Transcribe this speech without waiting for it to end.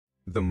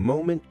The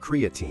moment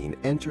creatine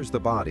enters the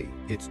body,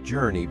 its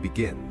journey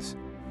begins.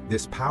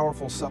 This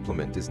powerful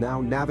supplement is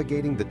now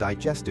navigating the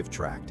digestive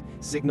tract,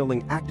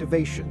 signaling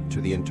activation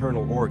to the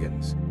internal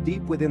organs.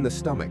 Deep within the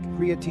stomach,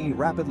 creatine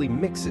rapidly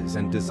mixes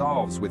and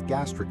dissolves with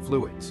gastric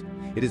fluids.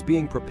 It is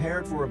being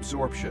prepared for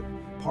absorption,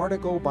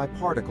 particle by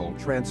particle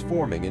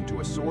transforming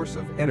into a source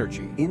of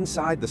energy.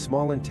 Inside the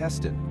small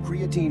intestine,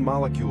 creatine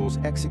molecules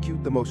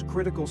execute the most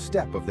critical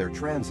step of their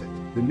transit.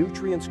 The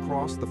nutrients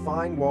cross the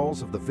fine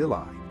walls of the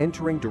villi,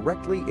 entering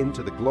directly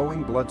into the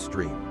glowing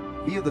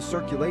bloodstream. Via the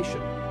circulation,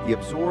 the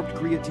absorbed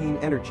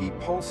creatine energy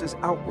pulses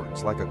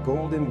outwards like a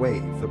golden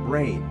wave. The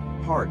brain,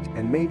 heart,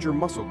 and major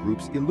muscle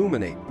groups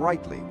illuminate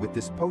brightly with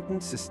this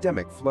potent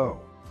systemic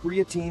flow.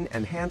 Creatine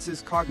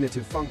enhances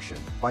cognitive function.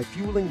 By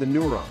fueling the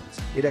neurons,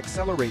 it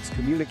accelerates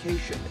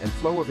communication and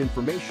flow of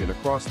information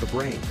across the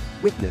brain.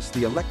 Witness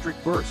the electric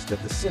burst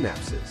at the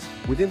synapses.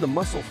 Within the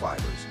muscle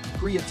fibers,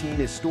 creatine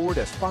is stored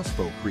as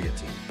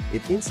phosphocreatine.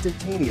 It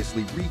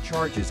instantaneously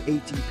recharges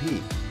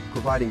ATP,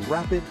 providing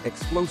rapid,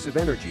 explosive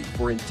energy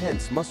for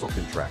intense muscle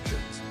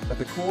contractions. At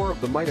the core of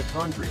the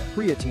mitochondria,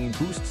 creatine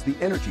boosts the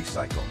energy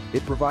cycle.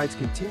 It provides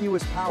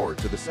continuous power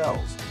to the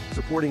cells,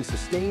 supporting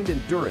sustained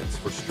endurance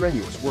for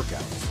strenuous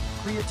workouts.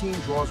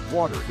 Creatine draws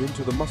water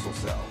into the muscle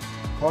cells,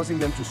 causing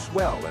them to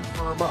swell and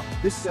firm up.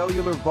 This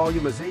cellular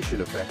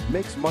volumization effect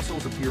makes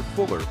muscles appear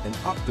fuller and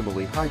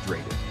optimally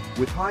hydrated.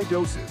 With high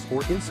doses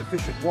or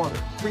insufficient water,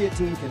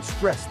 creatine can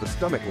stress the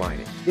stomach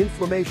lining.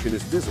 Inflammation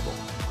is visible,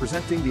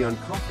 presenting the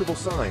uncomfortable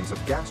signs of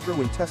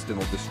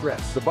gastrointestinal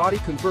distress. The body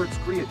converts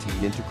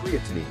creatine into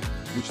creatinine,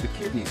 which the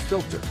kidneys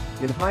filter.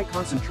 In high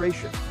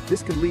concentration,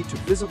 this can lead to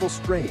visible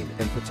strain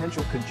and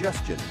potential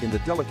congestion in the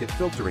delicate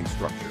filtering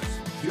structures.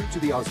 Due to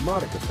the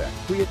osmotic effect,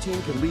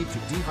 creatine can lead to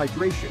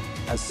dehydration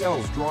as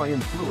cells draw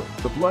in fluid.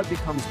 The blood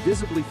becomes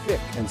visibly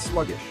thick and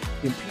sluggish,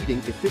 impeding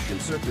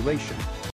efficient circulation.